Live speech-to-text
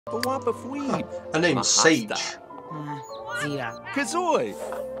Her name's Sage. Kazoi.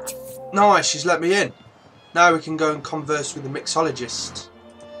 Nice, she's let me in. Now we can go and converse with the mixologist.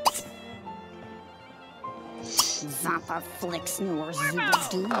 Zappa flicks nor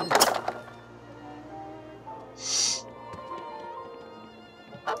Zubadoo.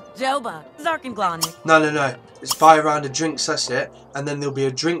 Joba, Zarkenglani. No. It's buy a round of drinks, that's it. And then there'll be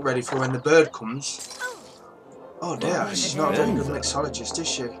a drink ready for when the bird comes. Oh dear, she's not a very good mixologist, is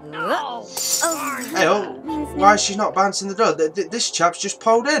she? Hey, why is she not bouncing the door? This chap's just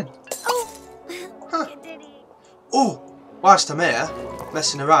pulled in. Huh. Oh, whilst I'm here,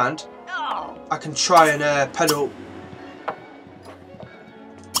 messing around, I can try and pedal.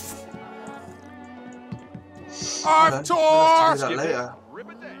 I'll have to do that later.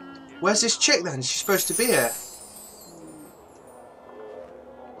 Where's this chick then? She's supposed to be here.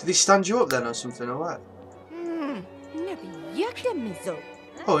 Did he stand you up then or something or what?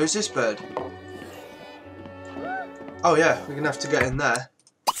 Oh, who's this bird? Oh yeah, we're gonna have to get in there.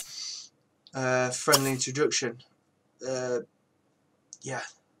 Friendly introduction. Yeah.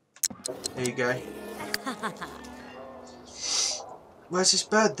 There you go. Where's this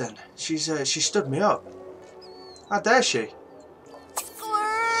bird then? She stood me up. How dare she?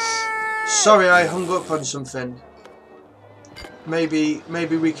 Sorry, I hung up on something. Maybe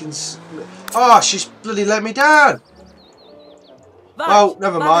we can. Oh, she's bloody let me down. Well,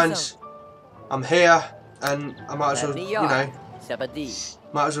 never mind. I'm here, and I might as well, you know,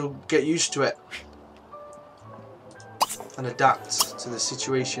 might as well get used to it and adapt to the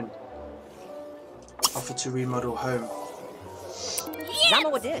situation. Offer to remodel home.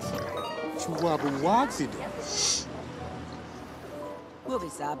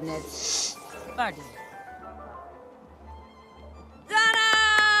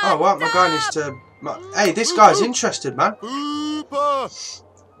 Oh, well, my guy needs to. Hey, this guy's interested, man.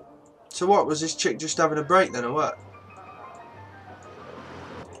 So what, was this chick just having a break then, or what?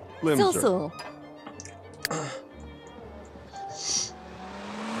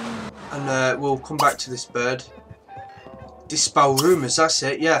 And we'll come back to this bird. Dispel rumours, that's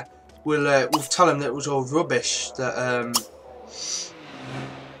it, yeah. We'll tell him that it was all rubbish, that,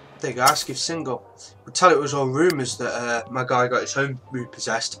 there you go, ask if single. We'll tell it was all rumours that my guy got his home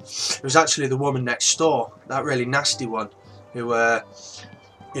repossessed. It was actually the woman next door, that really nasty one, who,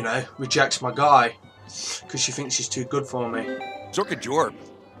 you know, rejects my guy because she thinks he's too good for me. Zorka Jorb.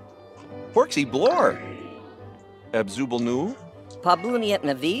 Porksy Blor. Abzubal Nu. Pabluni at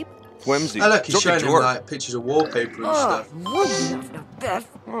Navib. Twemsy. Oh look, he's showing him like pictures of wallpaper and stuff.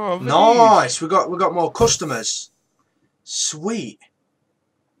 Oh, nice, we got more customers. Sweet.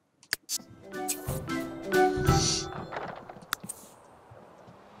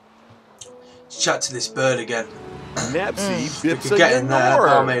 Let's chat to this bird again. Napsy, we could get in there,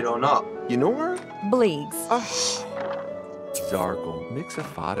 barmaid or not. You know her? Bleaks. Zargo,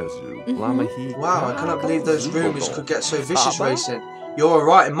 Mixafadazu, Lamahi. Wow, I cannot believe those rumours could get so vicious racing. You're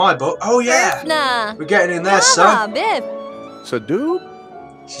alright in my book. Oh yeah! We're getting in there, son. Sadu?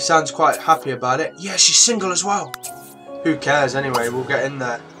 She sounds quite happy about it. Yeah, she's single as well. Who cares anyway, we'll get in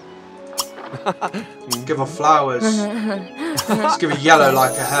there. Give her flowers. Let's give her yellow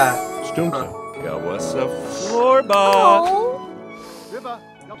like her hair. Yeah, what's a floorba?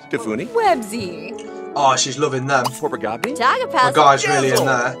 Tifuni? Websy. Oh, she's loving them. Porpagabi? My guy's really in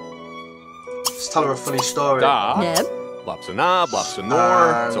there. Let's tell her a funny story. Neb. Blopsana,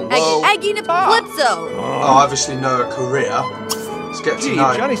 Blopsanor, Zolo. Aggie Flipso. Oh, obviously know her career. Let's get to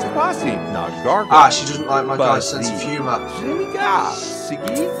know. Johnny Stapasi. Nagarga. Ah, she doesn't like my guy's sense of humour.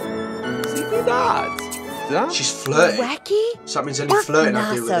 She's flirting. So that means any flirting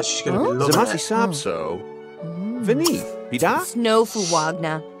I do with her, she's going to be loving Zamasi it. Sapso. Vini. Bida? Snowfu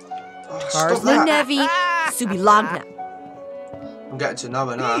Wagna. Oh, stop that. Nevi. Subilagna. I'm getting to know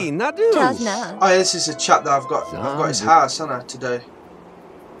her now. Hey, Nadu. Oh, yeah, this is a chap that I've got his house, haven't I, today?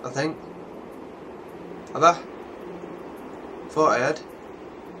 I think. Have I? Thought I had.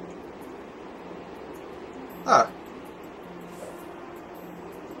 Oh.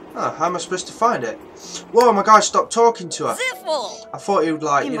 Oh, how am I supposed to find it? Whoa, my guy stopped talking to her. I thought he would,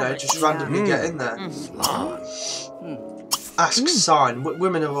 like, you know, just randomly get in there. Ask sign.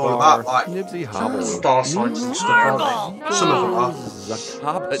 Women are all about, like, star signs and stuff, aren't they? Some of them are.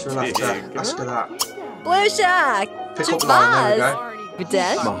 So we'll have to ask her that. Blue Shack. Pick up line, there we go.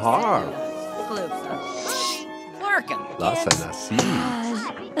 Bidet. Mahar. Lurkin. Lasa Nasi.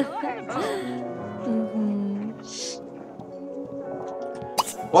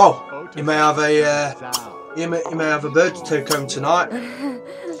 Whoa, you may have a may have a bird to take home tonight.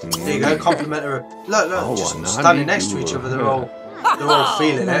 There you go, compliment her. Look, just standing next to each other, they're all They're all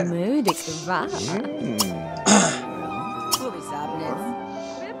feeling it. Mahmoud Kva. Booby sabnets.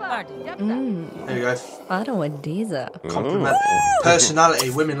 There you go. Faro Adiza. Compliment. Personality.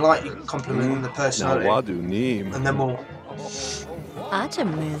 Women like you complimenting the personality. Nawadu Neem. And then we'll... Acha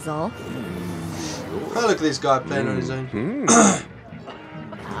Mizzle. Oh, look at this guy playing on his own.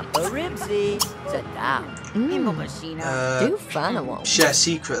 Papa Ribsy. Sadam. Imbo Bashina. Do Fanawo. Share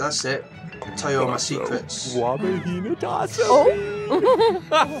secret, that's it. I'll tell you all my secrets. Wabahina Tasa.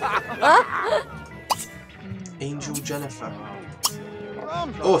 Angel Jennifer.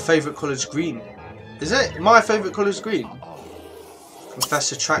 Oh, favourite colour's green. Is it? My favourite colour's green.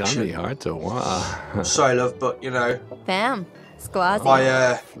 Confess attraction. Sorry, love, but you know, Fam.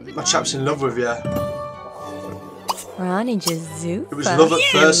 Squazzy. my chap's in love with you. Ronnie Jazoo. It was love at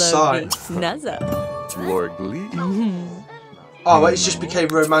first sight. Nuzza. Lord Lee. Oh, wait, he's just became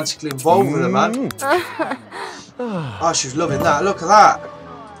romantically involved with her, man. Oh, she was loving that. Look at that.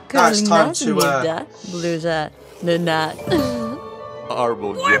 Now it's time to Bluza. Nunat.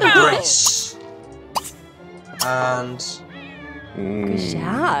 Arbo embrace. And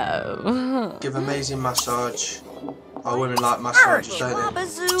Ciao. give amazing massage. Oh, women like massages, don't they?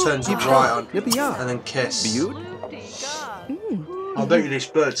 Turns you right on. And then kiss. I bet you this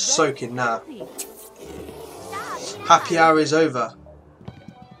bird's soaking now. Happy hour is over.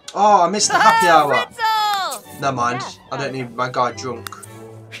 Oh, I missed the happy hour. Never mind. I don't need my guy drunk.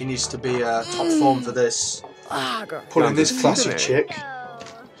 He needs to be top form for this. Pulling this classic chick.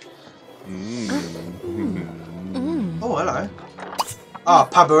 Oh, hello. Ah,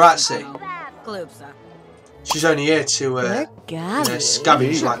 Paparazzi. Glupsa. She's only here to you know,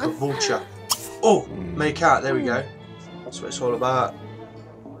 scavenge like a vulture. Oh, make out. There we go. That's what it's all about.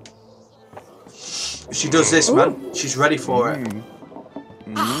 If she does this, man, she's ready for it.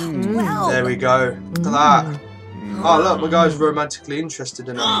 There we go. Look at that. Oh, look, my guy's romantically interested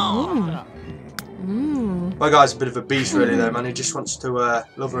in her. My guy's a bit of a beast, really, though, man. He just wants to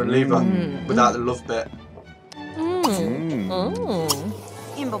love her and leave her without the love bit.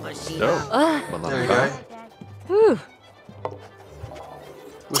 Imbo Bashina. There we go.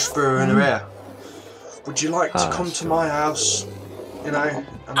 Whisper in her ear. Would you like to come to my house? You know,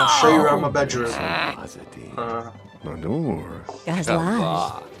 and I'll show you around my bedroom.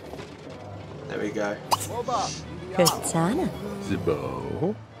 Gazlaj. There we go. Katana.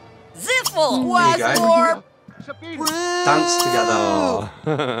 Zibo. Ziffle. There you go. Dance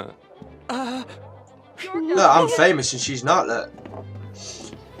together. Look, I'm famous and she's not. Look,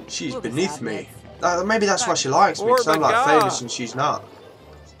 she's beneath me. Maybe that's why she likes me, because I'm like famous and she's not.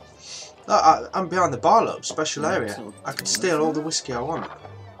 Look, I'm behind the bar, look, special area. I can steal all the whiskey I want.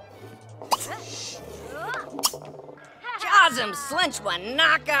 Jazim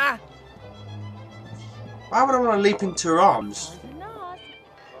Slinchwanaka. Why would I want to leap into her arms?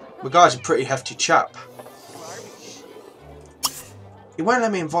 My guy's a pretty hefty chap. He won't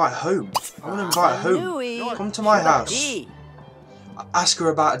let me invite her home. I want to invite her home. Come to my house. Ask her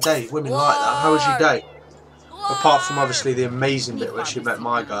about a date. Women like that. How was your date? Apart from obviously the amazing bit where she met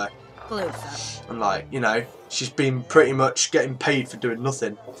my guy. And like, you know, she's been pretty much getting paid for doing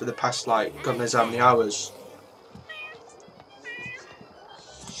nothing for the past like God knows how many hours.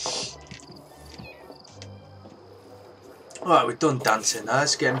 Alright, we're done dancing now.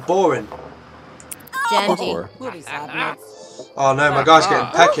 It's getting boring. Genji. Oh no, my guy's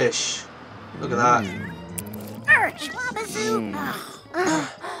getting peckish. Look at that.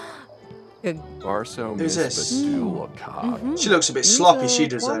 Barso Who's this? Miss She looks a bit sloppy, she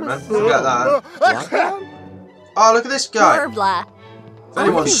does though, man. Look at that. Oh, look at this guy. If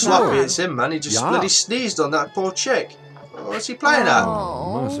anyone's sloppy, it's him, man. He just bloody sneezed on that poor chick. What's he playing at?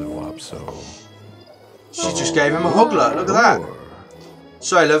 She just gave him a hug, look at that.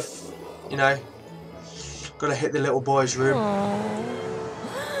 Sorry, love. You know, gotta hit the little boy's room.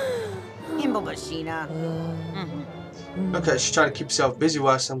 Okay, she's trying to keep herself busy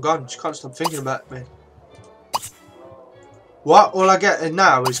whilst I'm gone. She can't stop thinking about me. What? All I get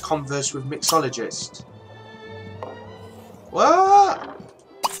now is converse with mixologist. What?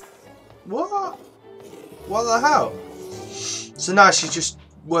 What? What the hell? So now she's just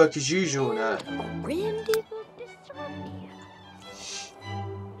work as usual now.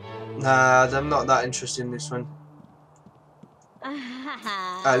 Nah, I'm not that interested in this one.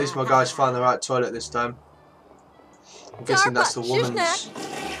 At least my guy's found the right toilet this time. I'm guessing that's the woman's.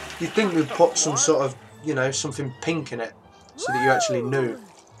 You'd think we'd put some sort of, you know, something pink in it, so that you actually knew.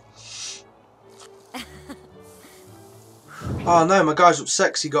 Oh no, my guy's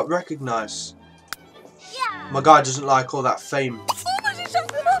upset 'cause he got recognised. My guy doesn't like all that fame.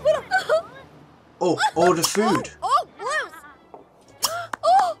 Oh, order food.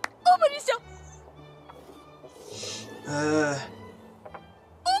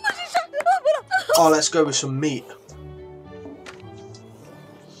 Oh, let's go with some meat.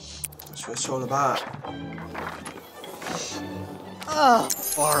 That's what it's all about.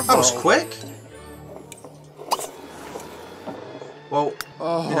 That was quick. Well,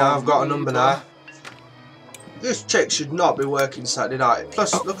 you know, I've got a number now. This chick should not be working Saturday night.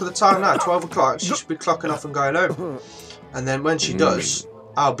 Plus, look at the time now, 12 o'clock. She should be clocking off and going home. And then when she does,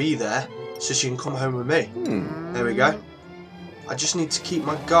 I'll be there so she can come home with me. There we go. I just need to keep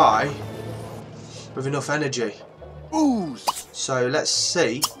my guy with enough energy. So let's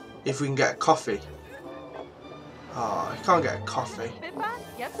see if we can get a coffee. Oh, I can't get a coffee.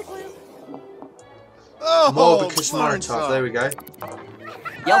 Morbicus Molotov, there we go.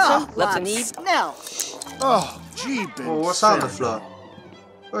 Yelson, let's need. Oh, gee, Oh, what's that on the floor?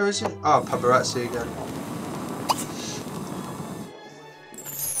 Where is it? Oh, paparazzi again.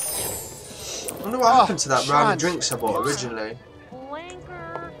 I wonder what happened to that round of drinks I bought originally.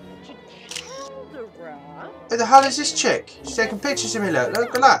 Who the hell is this chick? She's taking pictures of me,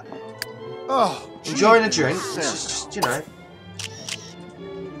 look at that. Oh, Enjoying a drink. She's just, you know.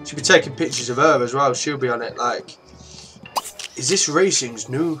 She'll be taking pictures of her as well. She'll be on it like, is this racing's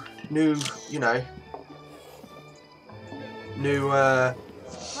new, you know, new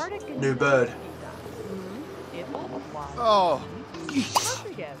bird. oh,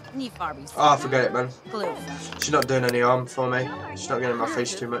 Oh, forget it, man. She's not doing any harm for me. She's not getting in my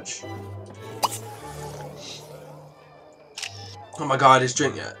face too much. Oh my god, his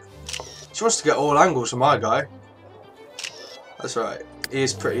drink yet. She wants to get all angles from my guy. That's right. He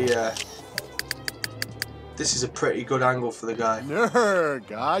is pretty, this is a pretty good angle for the guy.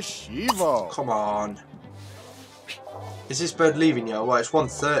 Nergashivo. Come on. Is this bird leaving you? Well, it's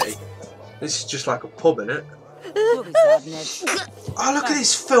 1:30. This is just like a pub, innit? Oh, look at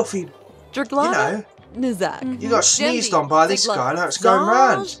this filthy, you know. Nizak. You got sneezed on by this guy, now it's going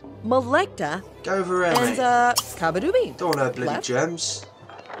round. Malekta. Go over here, And, mate. Kabadubi. Don't want her bloody gems.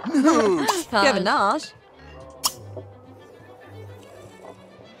 Gavanash.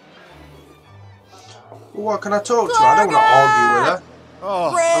 Well, what can I talk to her? I don't want to argue with her.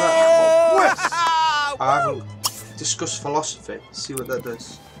 Oh, I haven't discussed philosophy. See what that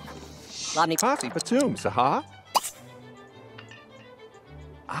does. Coffee Batum, Saha.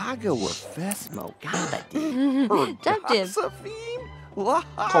 Aga were Fesmo Gabadi. Captive. Come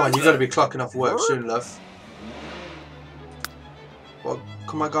on, you got to be clocking off work soon, love. What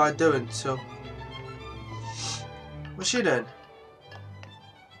can my guy doing? So, what's she doing?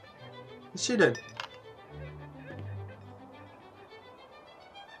 What's she doing?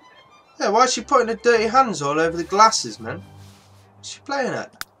 Yeah, why is she putting her dirty hands all over the glasses, man? What's she playing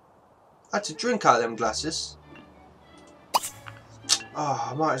at? I had to drink out of them glasses. Oh,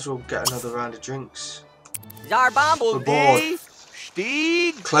 I might as well get another round of drinks. We're bored.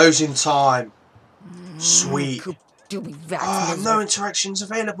 Closing time. Sweet. Oh, no interactions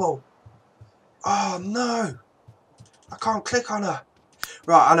available. Oh, no. I can't click on her.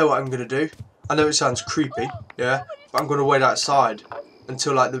 Right, I know what I'm going to do. I know it sounds creepy, yeah? But I'm going to wait outside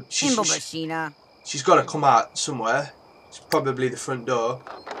until, like, she's got to come out somewhere. It's probably the front door.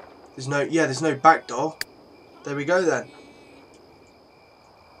 There's no back door. There we go, then.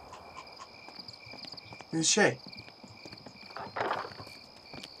 Who's she?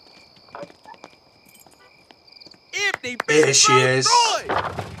 Here she is.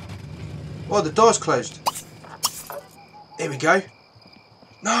 Oh, the door's closed. Here we go.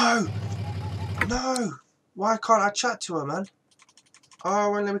 No! No! Why can't I chat to her, man?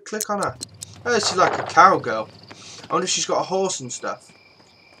 Oh, won't let me click on her. Oh, she's like a cowgirl. I wonder if she's got a horse and stuff.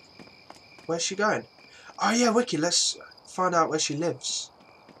 Where's she going? Oh yeah, Wiki, let's find out where she lives.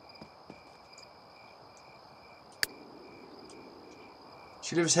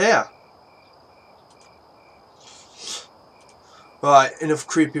 She lives here. Right, enough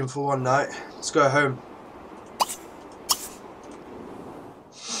creeping for one night. Let's go home.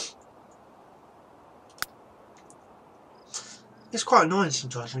 It's quite annoying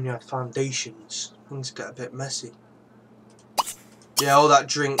sometimes when you have foundations. Things get a bit messy. Yeah, all that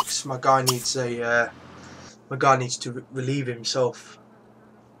drinks. My guy needs to relieve himself.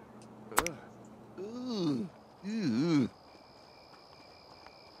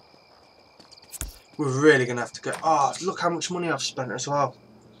 We're really gonna have to go. Oh, look how much money I've spent as well.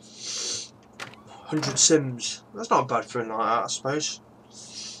 100 sims. That's not bad for a night out, I suppose.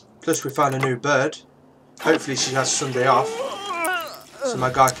 Plus, we found a new bird. Hopefully, she has Sunday off, so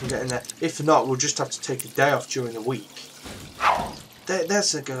my guy can get in there. If not, we'll just have to take a day off during the week.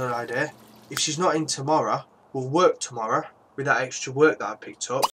 There's a good idea. If she's not in tomorrow, we'll work tomorrow with that extra work that I picked up.